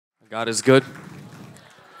God is good.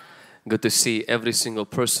 Good to see every single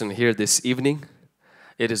person here this evening.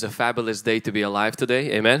 It is a fabulous day to be alive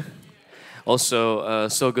today. Amen. Also,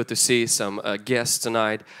 so good to see some guests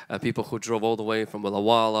tonight, people who drove all the way from Walla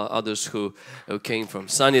Walla, others who came from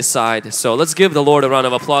Sunnyside. So let's give the Lord a round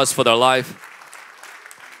of applause for their life.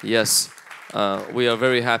 Yes. We are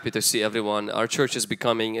very happy to see everyone. Our church is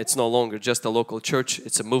becoming, it's no longer just a local church,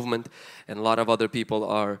 it's a movement, and a lot of other people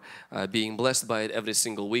are being blessed by it every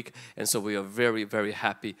single week, and so we are very, very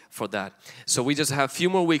happy for that. So we just have a few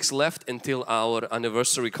more weeks left until our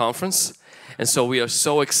anniversary conference, and so we are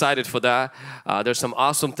so excited for that. There's some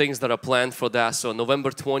awesome things that are planned for that. So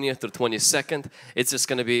November 20th or 22nd, it's just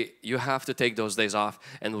going to be, you have to take those days off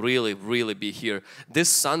and really, really be here. This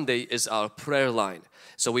Sunday is our prayer line.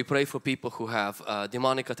 So we pray for people who have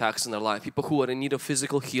demonic attacks in their life, people who are in need of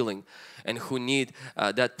physical healing and who need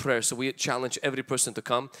that prayer. So we challenge every person to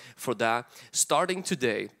come for that. Starting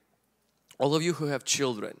today, all of you who have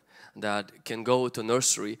children that can go to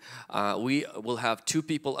nursery, we will have 2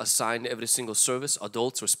 people assigned every single service,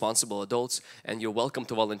 adults, responsible adults, and you're welcome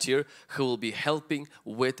to volunteer, who will be helping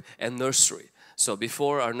with a nursery. So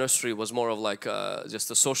before, our nursery was more of like just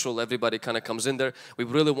a social, everybody kind of comes in there. We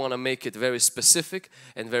really want to make it very specific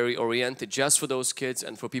and very oriented just for those kids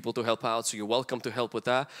and for people to help out. So you're welcome to help with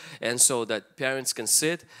that, and so that parents can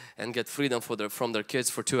sit and get freedom from their kids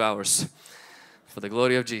for 2 hours for the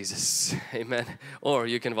glory of Jesus. Amen. Or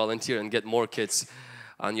you can volunteer and get more kids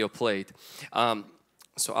on your plate.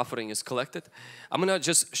 So offering is collected. I'm going to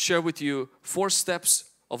just share with you 4 steps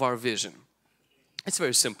of our vision. It's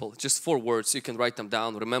very simple, just 4 words. You can write them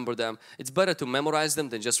down, remember them. It's better to memorize them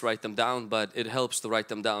than just write them down, but it helps to write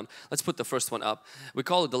them down. Let's put the first one up. We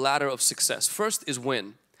call it the ladder of success. First is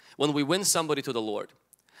win. When we win somebody to the Lord.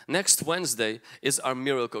 Next Wednesday is our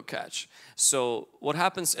miracle catch. So what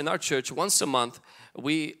happens in our church, once a month,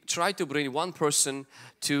 we try to bring one person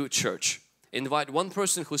to church. Invite one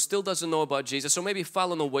person who still doesn't know about Jesus or maybe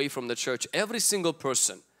fallen away from the church. Every single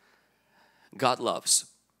person God loves.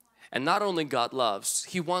 And not only God loves,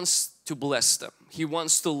 He wants to bless them. He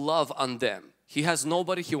wants to love on them. He has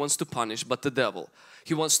nobody He wants to punish but the devil.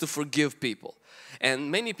 He wants to forgive people. And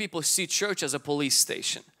many people see church as a police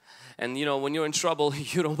station. And you know, when you're in trouble,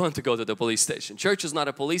 you don't want to go to the police station. Church is not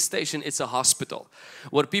a police station, it's a hospital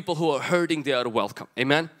where people who are hurting, they are welcome.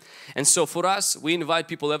 Amen? And so for us, we invite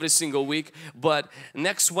people every single week, but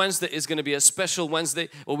next Wednesday is going to be a special Wednesday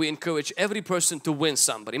where we encourage every person to win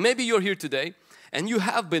somebody. Maybe you're here today and you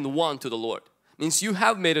have been won to the Lord. Means you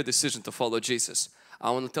have made a decision to follow Jesus. I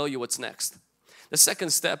want to tell you what's next. The second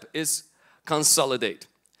step is consolidate.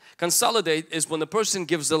 Consolidate is when the person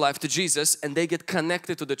gives their life to Jesus and they get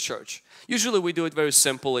connected to the church. Usually we do it very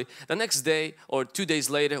simply. The next day or 2 days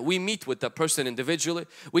later, we meet with the person individually.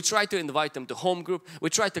 We try to invite them to home group. We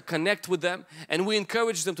try to connect with them and we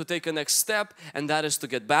encourage them to take a next step, and that is to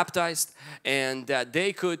get baptized and that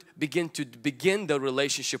they could begin their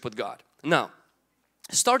relationship with God. Now,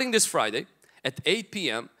 starting this Friday at 8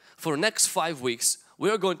 p.m. for the next 5 weeks,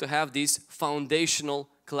 we are going to have these foundational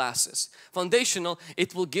classes. Foundational,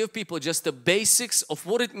 it will give people just the basics of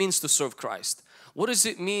what it means to serve Christ. What does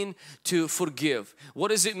it mean to forgive? What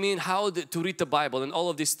does it mean to read the Bible and all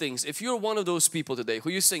of these things? If you're one of those people today who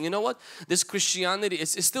you're saying, you know what, this Christianity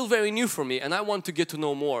is still very new for me and I want to get to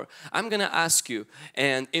know more, I'm going to ask you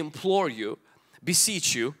and implore you,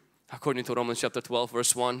 beseech you, according to Romans chapter 12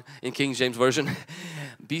 verse 1 in King James Version,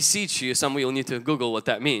 beseech you, some of you will need to Google what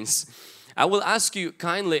that means. I will ask you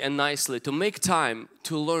kindly and nicely to make time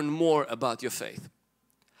to learn more about your faith.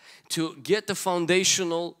 To get the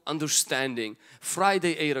foundational understanding.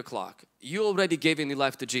 Friday 8 o'clock, you already gave your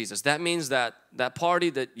life to Jesus. That means that party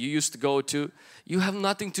that you used to go to, you have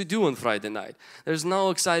nothing to do on Friday night. There's no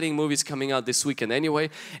exciting movies coming out this weekend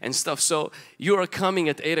anyway and stuff. So you are coming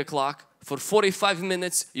at 8 o'clock. For 45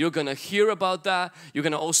 minutes, you're going to hear about that. You're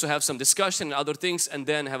going to also have some discussion and other things, and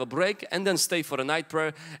then have a break and then stay for a night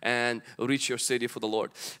prayer and reach your city for the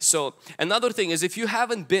Lord. So another thing is, if you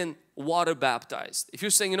haven't been water baptized, if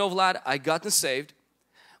you're saying, you know, Vlad, I gotten saved,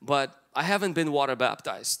 but I haven't been water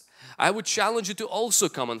baptized, I would challenge you to also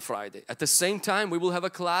come on Friday. At the same time, we will have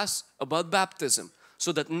a class about baptism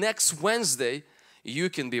so that next Wednesday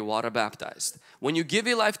you can be water baptized. When you give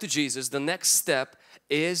your life to Jesus, the next step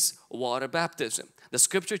is water baptism. The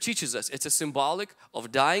scripture teaches us it's a symbolic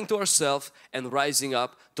of dying to ourselves and rising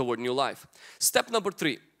up toward new life. Step number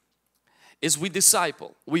 3 is we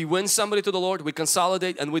disciple. We win somebody to the Lord, we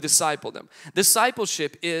consolidate, and we disciple them.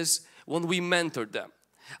 Discipleship is when we mentor them.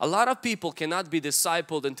 A lot of people cannot be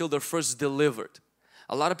discipled until they're first delivered.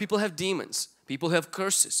 A lot of people have demons, people have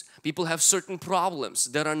curses, people have certain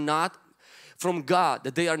problems that are not from God,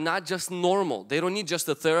 that they are not just normal. They don't need just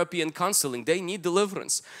the therapy and counseling. They need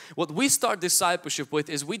deliverance. What we start discipleship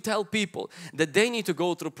with is we tell people that they need to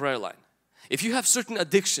go through prayer line. If you have certain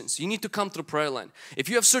addictions, you need to come through prayer line. If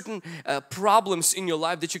you have certain problems in your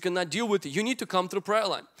life that you cannot deal with, you need to come through prayer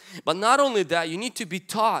line. But not only that, you need to be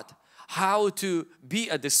taught how to be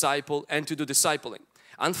a disciple and to do discipling.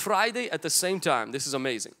 On Friday at the same time, this is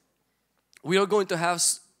amazing, we are going to have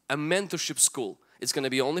a mentorship school. It's going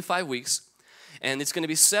to be only 5 weeks. And it's going to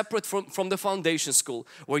be separate from the foundation school,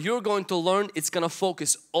 where you're going to learn. It's going to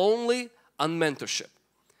focus only on mentorship.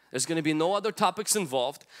 There's going to be no other topics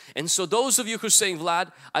involved. And so those of you who are saying,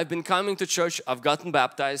 Vlad, I've been coming to church, I've gotten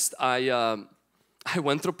baptized, I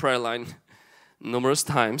went through prayer line numerous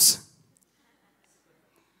times,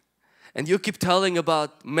 and you keep telling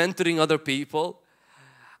about mentoring other people,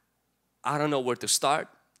 I don't know where to start.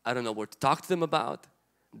 I don't know what to talk to them about.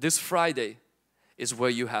 This Friday is where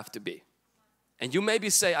you have to be. And you maybe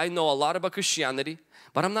say, I know a lot about Christianity,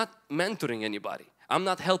 but I'm not mentoring anybody. I'm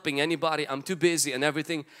not helping anybody. I'm too busy and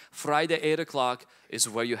everything. Friday 8 o'clock is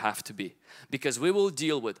where you have to be. Because we will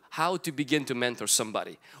deal with how to begin to mentor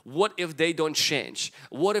somebody. What if they don't change?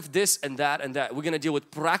 What if this and that and that? We're going to deal with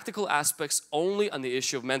practical aspects only on the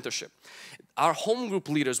issue of mentorship. Our home group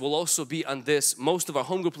leaders will also be on this. Most of our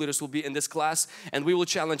home group leaders will be in this class, and we will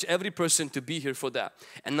challenge every person to be here for that.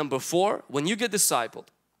 And number 4, when you get discipled,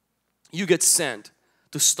 you get sent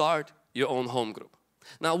to start your own home group.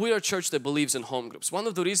 Now, we are a church that believes in home groups. One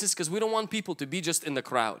of the reasons is because we don't want people to be just in the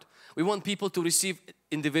crowd. We want people to receive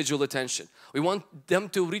individual attention. We want them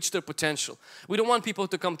to reach their potential. We don't want people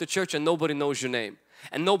to come to church and nobody knows your name.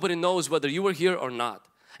 And nobody knows whether you were here or not.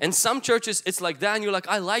 And some churches, it's like that and you're like,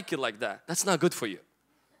 I like it like that. That's not good for you.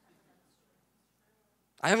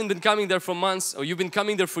 I haven't been coming there for months, or you've been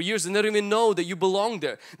coming there for years and they don't even know that you belong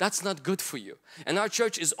there. That's not good for you. And our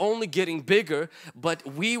church is only getting bigger, but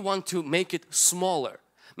we want to make it smaller.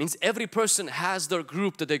 Means every person has their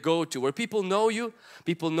group that they go to, where people know you,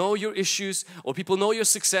 people know your issues, or people know your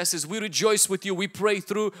successes. We rejoice with you, we pray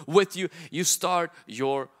through with you. You start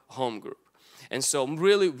your home group. And so I'm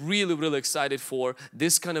really excited for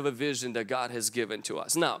this kind of a vision that God has given to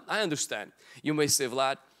us. Now, I understand. You may say,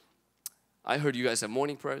 Vlad, I heard you guys have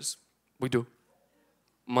morning prayers. We do.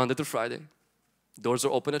 Monday to Friday. Doors are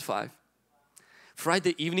open at 5.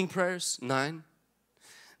 Friday evening prayers, 9.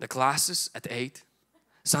 The classes at 8.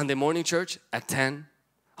 Sunday morning church at 10.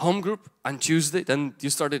 Home group on Tuesday. Then you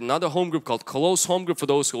started another home group called Close Home Group for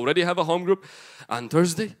those who already have a home group on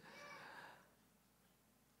Thursday.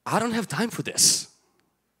 I don't have time for this.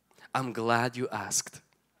 I'm glad you asked.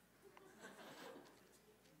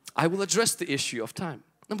 I will address the issue of time.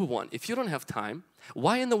 Number 1, if you don't have time,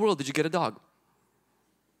 why in the world did you get a dog?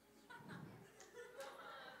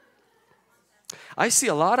 I see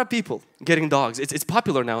a lot of people getting dogs. It's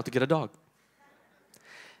popular now to get a dog.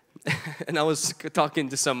 And I was talking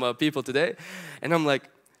to some people today, and I'm like,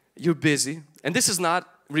 you're busy. And this is not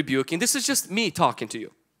rebuking. This is just me talking to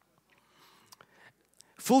you.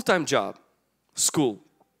 Full-time job, school,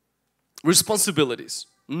 responsibilities,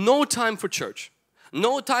 no time for church,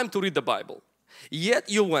 no time to read the Bible. Yet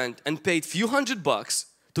you went and paid few $100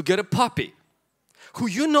 to get a puppy who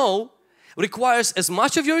you know requires as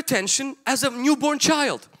much of your attention as a newborn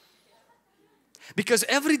child. Because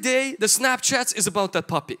every day the Snapchats is about that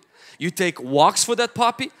puppy. You take walks for that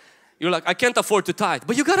puppy. You're like, I can't afford to tithe,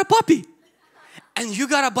 but you got a puppy. And you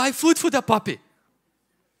got to buy food for that puppy,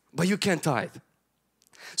 but you can't tithe.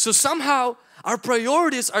 So somehow our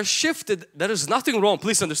priorities are shifted. There is nothing wrong,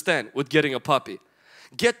 please understand, with getting a puppy.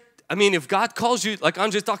 If God calls you, like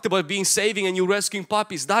Andre talked about being saving and you rescuing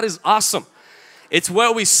puppies, that is awesome. It's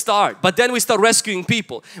where we start, but then we start rescuing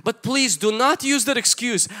people. But please do not use that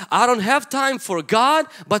excuse. I don't have time for God,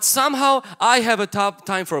 but somehow I have a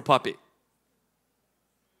time for a puppy.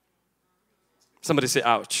 Somebody say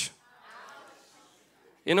ouch.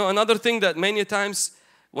 You know, another thing that many times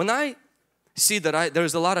when I see that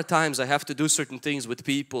there's a lot of times I have to do certain things with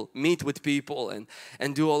people, meet with people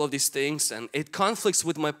and do all of these things, and it conflicts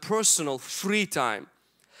with my personal free time.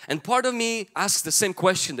 And part of me asks the same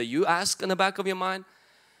question that you ask in the back of your mind.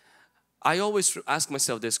 I always ask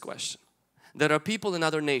myself this question. There are people in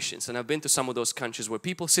other nations, and I've been to some of those countries, where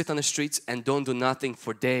people sit on the streets and don't do nothing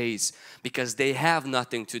for days because they have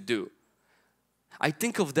nothing to do. I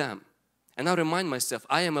think of them and I remind myself,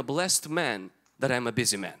 I am a blessed man that I am a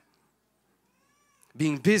busy man.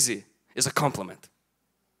 Being busy is a compliment.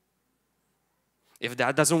 If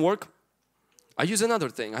that doesn't work, I use another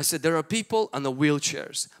thing. I said there are people on the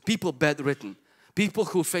wheelchairs, people bedridden, people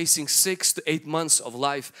who are facing 6 to 8 months of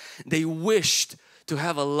life. They wished to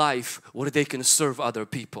have a life where they can serve other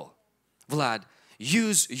people. Vlad,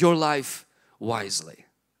 use your life wisely.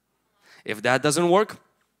 If that doesn't work,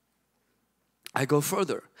 I go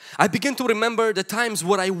further. I begin to remember the times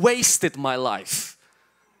where I wasted my life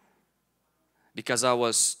because I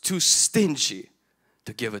was too stingy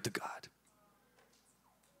to give it to God.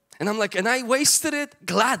 And I'm like, and I wasted it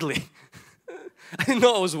gladly. I didn't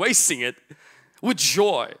know I was wasting it with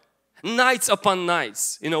joy. Nights upon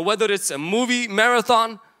nights. You know, whether it's a movie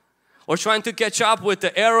marathon or trying to catch up with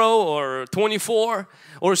the Arrow or 24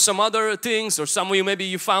 or some other things, or some of you maybe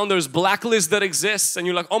you found there's blacklist that exists and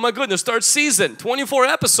you're like, oh my goodness, third season, 24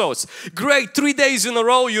 episodes. Great, 3 days in a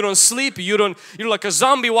row, you don't sleep, you're like a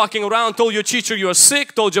zombie walking around, told your teacher you're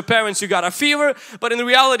sick, told your parents you got a fever, but in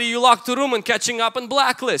reality you locked the room and catching up on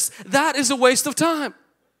blacklist. That is a waste of time.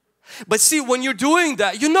 But see, when you're doing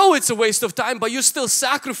that, you know it's a waste of time, but you're still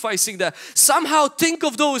sacrificing that. Somehow think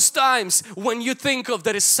of those times when you think of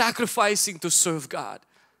that is sacrificing to serve God.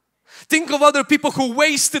 Think of other people who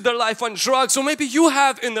wasted their life on drugs, or maybe you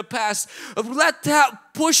have in the past. Let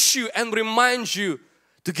that push you and remind you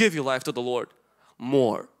to give your life to the Lord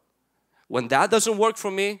more. When that doesn't work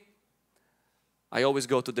for me, I always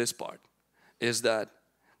go to this part, is that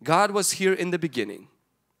God was here in the beginning,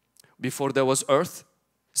 before there was earth,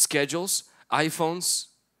 schedules, iPhones,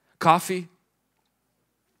 coffee,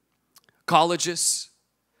 colleges,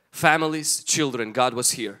 families, children. God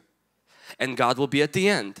was here. And God will be at the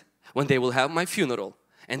end when they will have my funeral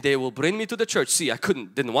and they will bring me to the church. See, I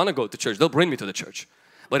didn't want to go to church. They'll bring me to the church,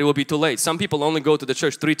 but it will be too late. Some people only go to the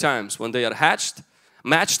church 3 times: when they are hatched,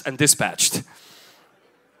 matched and dispatched.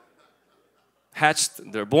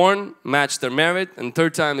 Hatched, they're born; matched, they're married; and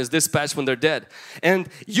third time is dispatched when they're dead. And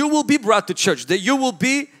you will be brought to church, that you will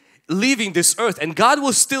be leaving this earth and God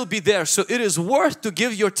will still be there. So it is worth to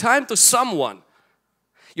give your time to someone.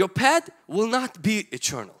 Your pet will not be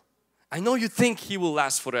eternal. I know you think he will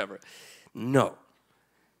last forever. No,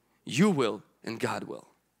 you will and God will.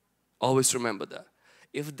 Always remember that.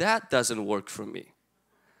 If that doesn't work for me,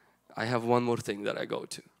 I have one more thing that I go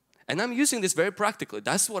to. And I'm using this very practically.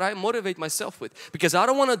 That's what I motivate myself with. Because I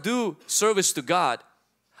don't want to do service to God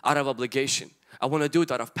out of obligation. I want to do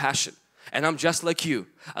it out of passion. And I'm just like you.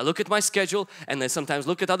 I look at my schedule and then sometimes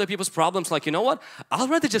look at other people's problems like, you know what? I'd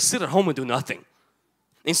rather just sit at home and do nothing.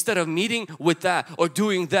 Instead of meeting with that or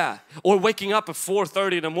doing that or waking up at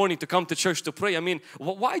 4:30 in the morning to come to church to pray. I mean,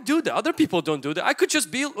 why do that? Other people don't do that. I could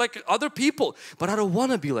just be like other people, but I don't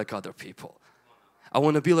want to be like other people. I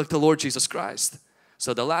want to be like the Lord Jesus Christ.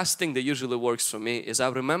 So the last thing that usually works for me is I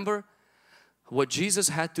remember what Jesus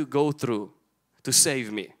had to go through to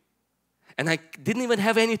save me. And I didn't even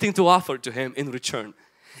have anything to offer to Him in return.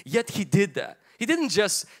 Yet He did that. He didn't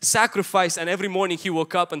just sacrifice and every morning He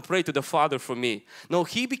woke up and prayed to the Father for me. No,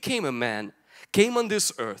 He became a man, came on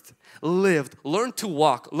this earth, lived, learned to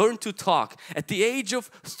walk, learned to talk. At the age of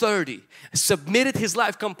 30, submitted His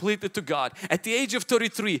life completely to God. At the age of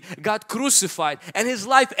 33, got crucified and His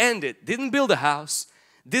life ended. Didn't build a house,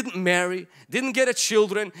 didn't marry, didn't get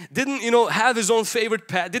children, didn't have His own favorite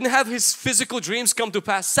pet, didn't have His physical dreams come to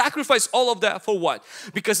pass. Sacrifice all of that for what?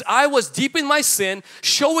 Because I was deep in my sin,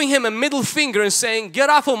 showing Him a middle finger and saying,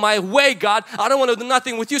 get off of my way, God, I don't want to do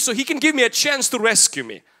nothing with you, so He can give me a chance to rescue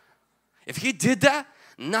me. If He did that,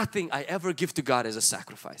 nothing I ever give to God is a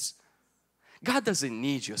sacrifice. God doesn't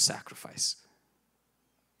need your sacrifice.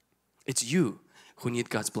 It's you who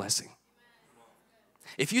need God's blessing.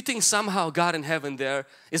 If you think somehow God in heaven there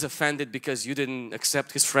is offended because you didn't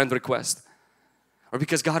accept His friend request, or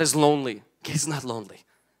because God is lonely, He's not lonely.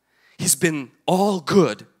 He's been all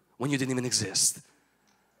good when you didn't even exist.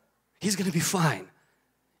 He's going to be fine.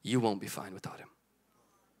 You won't be fine without Him.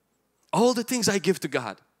 All the things I give to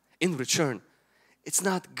God in return, it's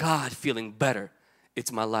not God feeling better,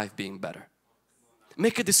 it's my life being better.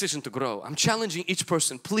 Make a decision to grow. I'm challenging each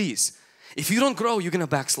person, please. If you don't grow, you're going to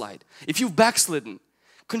backslide. If you've backslidden,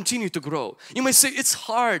 continue to grow. You may say, it's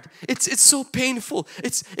hard, it's so painful,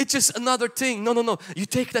 it's just another thing. No. You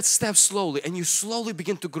take that step slowly and you slowly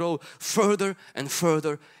begin to grow further and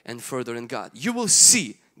further and further in God. You will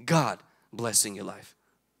see God blessing your life.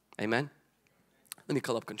 Amen. Let me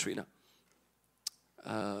call up Katrina.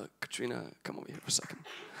 Katrina, come over here for a second.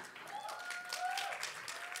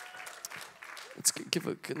 Let's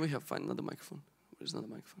can we find another microphone? Where's another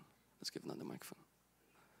microphone? Let's give another microphone.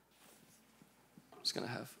 I'm just going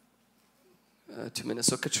to have 2 minutes.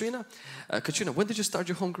 So Katrina, when did you start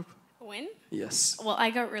your home group? When? Yes. Well,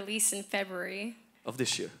 I got released in February. Of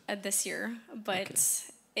this year? This year, but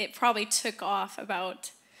it probably took off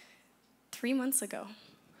about 3 months ago.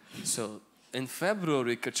 So in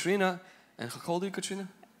February, Katrina, and how old are you, Katrina?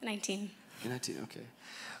 19. You're 19, okay.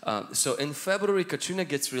 So in February, Katrina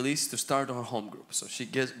gets released to start her home group. So she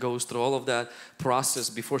goes through all of that process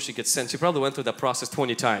before she gets sent. She probably went through that process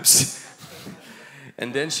 20 times.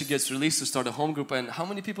 And then she gets released to start a home group. And how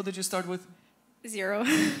many people did you start with? 0.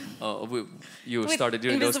 Oh, you With started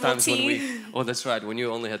during those times tea. when we... Oh, that's right, when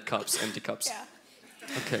you only had cups, empty cups.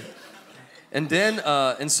 Yeah. Okay. And then,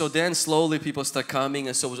 and so then slowly people start coming.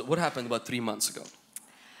 And so what happened about 3 months ago?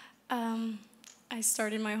 I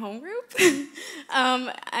started my home group.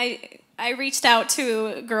 I reached out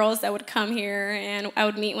to girls that would come here, and I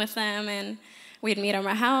would meet with them, and we'd meet at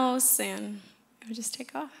my house, and it would just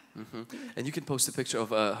take off. Mm-hmm. And you can post a picture of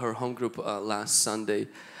her home group last Sunday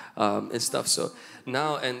and stuff. So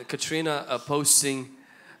now, and Katrina posting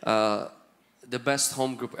the best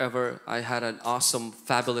home group ever. I had an awesome,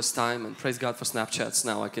 fabulous time, and praise God for Snapchats.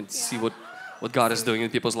 Now I can see what God is doing in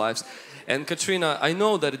people's lives. And Katrina, I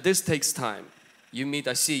know that this takes time. You meet,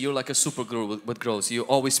 I see you're like a super girl with girls. You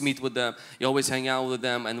always meet with them, you always hang out with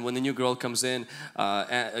them, and when a new girl comes in,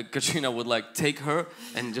 Katrina would like take her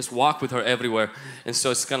and just walk with her everywhere. And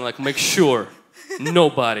so it's kind of like make sure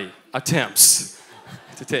nobody attempts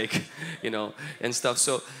to take, you know, and stuff.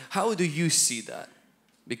 So how do you see that?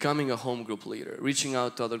 Becoming a home group leader, reaching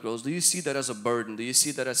out to other girls, do you see that as a burden? Do you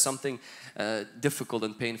see that as something difficult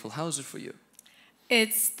and painful? How is it for you?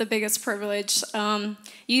 It's the biggest privilege.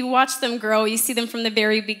 You watch them grow. You see them from the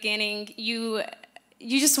very beginning. You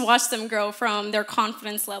just watch them grow from their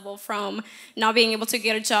confidence level, from not being able to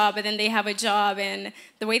get a job, and then they have a job, and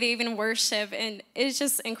the way they even worship. And it's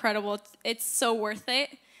just incredible. It's so worth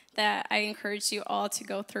it that I encourage you all to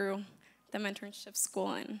go through the mentorship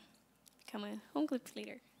school and become a home group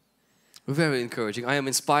leader. Very encouraging. I am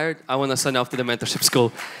inspired. I want to sign up to the mentorship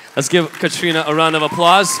school. Let's give Katrina a round of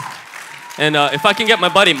applause. And if I can get my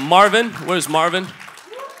buddy Marvin. Where's Marvin?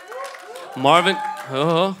 Marvin.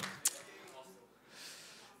 Oh.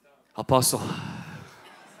 Apostle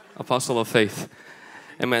of faith.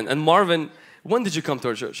 Amen. And Marvin, when did you come to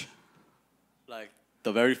our church? Like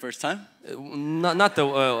the very first time? Not the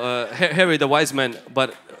Harry the Wise Man,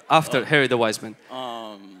 but after Harry the Wise Man.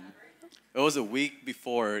 It was a week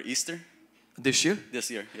before Easter. This year? This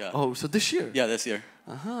year, yeah. Oh, so this year? Yeah, this year.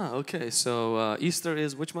 Okay. So Easter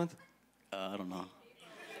is which month? I don't know.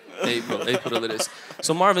 April it is.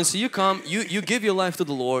 So Marvin, so you come, you give your life to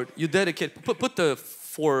the Lord, you dedicate, put the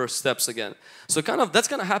 4 steps again. So kind of, that's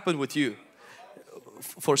going to happen with you.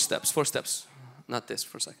 4 steps. Not this,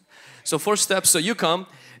 for a second. So 4 steps, so you come,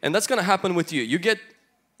 and that's going to happen with you. You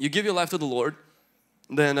give your life to the Lord,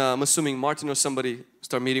 then I'm assuming Martin or somebody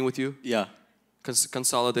start meeting with you? Yeah.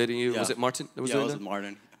 Consolidating you. Yeah. Was it Martin that was doing that? It was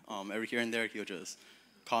Martin. Every here and there, he'll just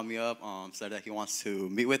call me up, said that he wants to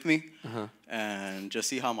meet with me and just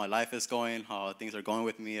see how my life is going, how things are going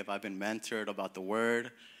with me, if I've been mentored about the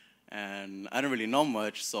word. And I didn't really know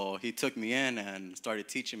much, so he took me in and started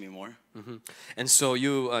teaching me more. And so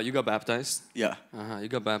you got baptized? Yeah. You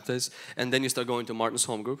got baptized. And then you start going to Martin's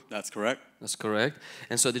home group? That's correct. That's correct.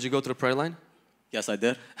 And so did you go to the prayer line? Yes, I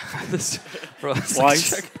did.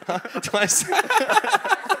 Twice? Twice.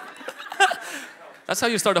 That's how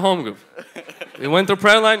you start a home group. We went through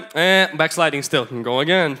prayer line, backsliding still. Go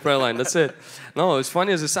again, prayer line, that's it. No, it's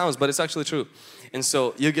funny as it sounds, but it's actually true. And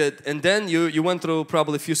so then you went through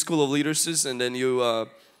probably a few school of leaders, and then you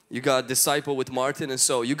got disciple with Martin, and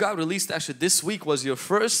so you got released. Actually, this week was your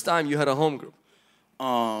first time you had a home group.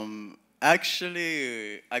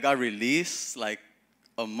 Actually, I got released like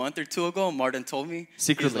a month or 2 ago. Martin told me.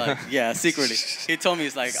 Secretly? Like, yeah, secretly. He told me,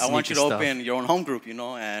 he's like, I want you to open your own home group, you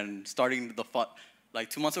know, and starting like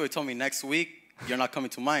 2 months ago, he told me next week, you're not coming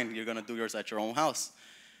to mine. You're going to do yours at your own house.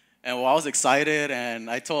 And well, I was excited, and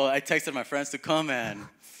I texted my friends to come, and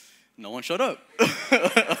no one showed up.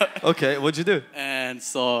 Okay, what'd you do? And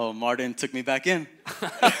so Martin took me back in.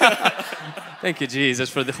 Thank you, Jesus,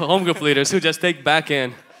 for the home group leaders who just take back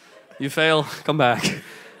in. You fail, come back.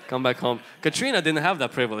 Come back home. Katrina didn't have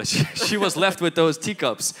that privilege. She was left with those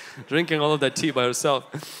teacups, drinking all of that tea by herself.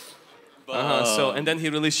 So, and then he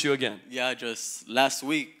released you again. Yeah, just last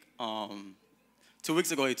week, 2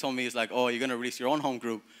 weeks ago, he told me, he's like, oh, you're going to release your own home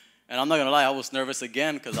group. And I'm not going to lie, I was nervous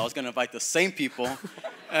again because I was going to invite the same people.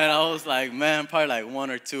 And I was like, man, probably like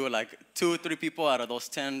 1 or 2, like 2 or 3 people out of those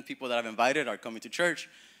 10 people that I've invited are coming to church.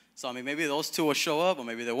 So, I mean, maybe those 2 will show up or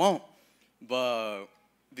maybe they won't. But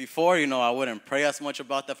before, you know, I wouldn't pray as much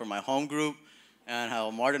about that for my home group. And how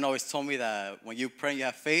Martin always told me that when you pray and you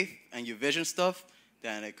have faith and you vision stuff,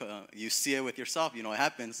 then you see it with yourself, you know, it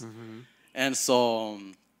happens. And so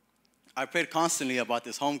I prayed constantly about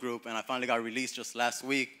this home group, and I finally got released just last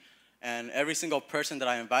week. And every single person that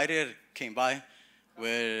I invited came by,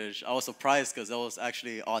 which I was surprised because it was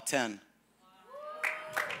actually all 10.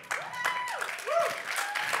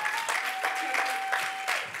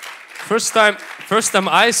 First time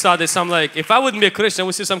I saw this, I'm like, if I wouldn't be a Christian, I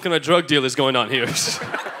would see some kind of drug deal is going on here.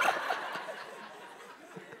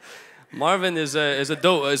 Marvin is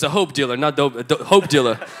a hope dealer, not dope, hope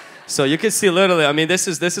dealer. So you can see literally, I mean, this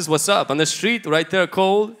is what's up. On the street, right there,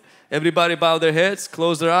 cold. Everybody bow their heads,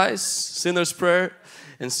 close their eyes, sinner's prayer.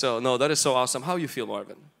 And so, no, that is so awesome. How you feel,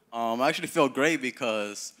 Marvin? I actually feel great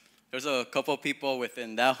because there's a couple of people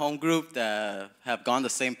within that home group that have gone the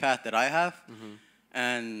same path that I have.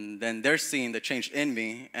 And then they're seeing the change in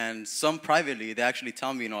me. And some privately, they actually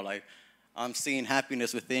tell me, like, I'm seeing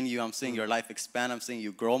happiness within you. I'm seeing your life expand. I'm seeing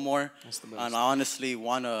you grow more. That's the best. And I honestly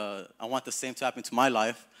want the same to happen to my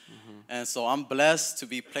life. And so I'm blessed to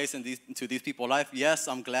be placed into these people's life. Yes,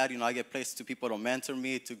 I'm glad, I get placed to people to mentor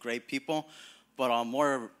me, to great people. But I'm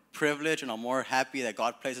more privileged and I'm more happy that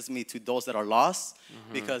God places me to those that are lost.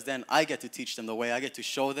 Because then I get to teach them the way. I get to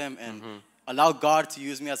show them and allow God to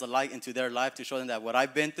use me as a light into their life to show them that what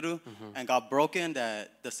I've been through and got broken,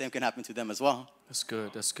 that the same can happen to them as well. That's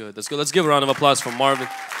good. That's good. That's good. Let's give a round of applause for Marvin.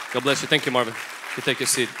 God bless you. Thank you, Marvin. You take your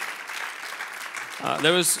seat.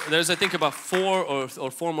 There's I think about 4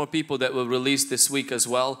 or 4 more people that will release this week as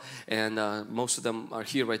well, and most of them are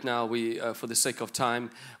here right now. We, for the sake of time,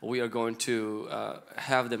 we are going to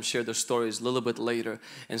have them share their stories a little bit later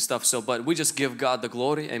and stuff. So, but we just give God the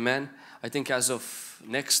glory, amen. I think as of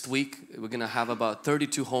next week, we're gonna have about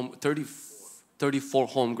 34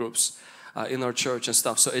 home groups in our church and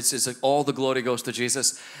stuff. So it's like all the glory goes to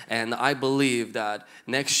Jesus. And I believe that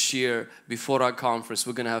next year before our conference,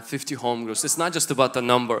 we're going to have 50 home groups. It's not just about the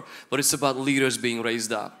number, but it's about leaders being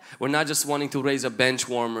raised up. We're not just wanting to raise up bench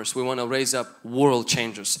warmers. We want to raise up world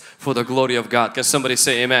changers for the glory of God. Can somebody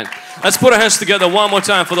say amen? Let's put our hands together one more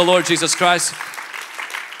time for the Lord Jesus Christ.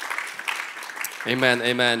 Amen,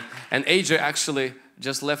 amen. And AJ actually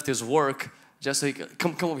just left his work. Just so he can,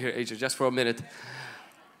 come over here, AJ, just for a minute.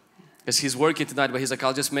 Because he's working tonight, but he's like,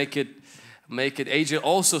 I'll just make it. AJ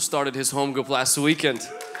also started his home group last weekend.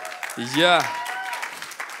 Yeah.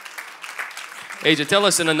 AJ, tell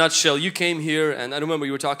us in a nutshell. You came here, and I remember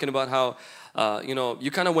you were talking about how, you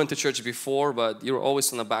kind of went to church before, but you were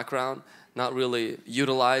always in the background, not really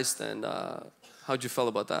utilized. And how'd you feel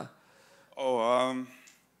about that?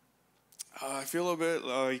 I feel a bit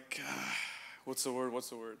like, what's the word?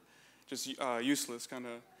 Just useless, kind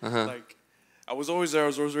of like. I was always there. I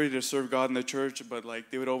was always ready to serve God in the church, but like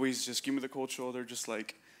they would always just give me the cold shoulder. Just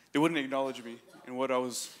like they wouldn't acknowledge me and what I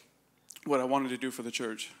wanted to do for the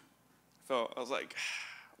church. I was like,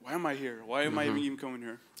 why am I here? Why am I even coming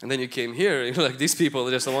here? And then you came here. You're like, these people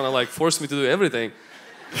just want to like force me to do everything.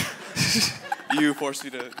 You forced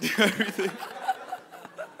me to do everything.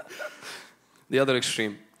 The other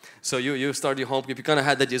extreme. So you started your home group, you kind of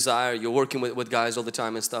had the desire, you're working with guys all the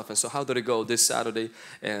time and stuff. And so how did it go this Saturday?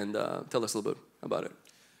 And tell us a little bit about it.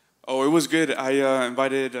 Oh, it was good. I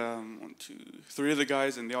invited 3 of the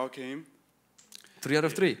guys and they all came. 3 out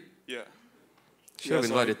of 3? Yeah. Should have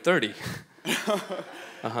invited 30.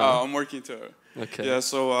 I'm working to it. Okay. Yeah,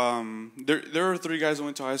 so there were 3 guys I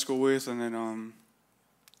went to high school with, and then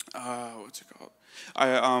what's it called?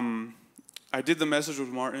 I did the message with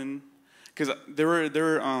Martin. Because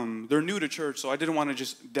they're new to church, so I didn't want to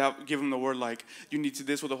just give them the word like, you need to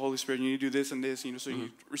this with the Holy Spirit, you need to do this and this, so you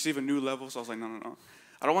receive a new level. So I was like, no.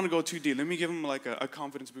 I don't want to go too deep. Let me give them like a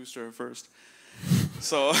confidence booster first.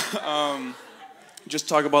 So just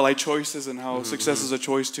talk about like choices and how success is a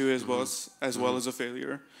choice too, as well as a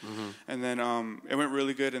failure. And then it went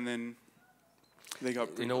really good, and then they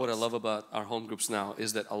got pretty what I love about our home groups now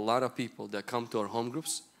is that a lot of people that come to our home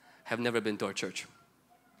groups have never been to our church.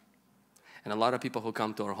 And a lot of people who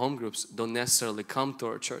come to our home groups don't necessarily come to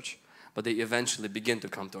our church, but they eventually begin to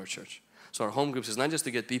come to our church. So our home groups is not just to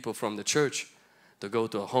get people from the church to go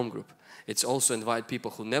to a home group. It's also invite people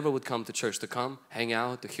who never would come to church to come, hang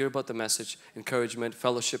out, to hear about the message, encouragement,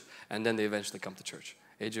 fellowship, and then they eventually come to church.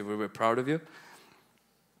 AJ, we're very proud of you.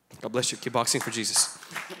 God bless you. Keep boxing for Jesus.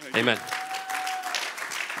 Amen.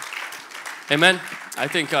 Amen. I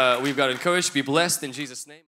think we've got encouraged. Be blessed in Jesus' name.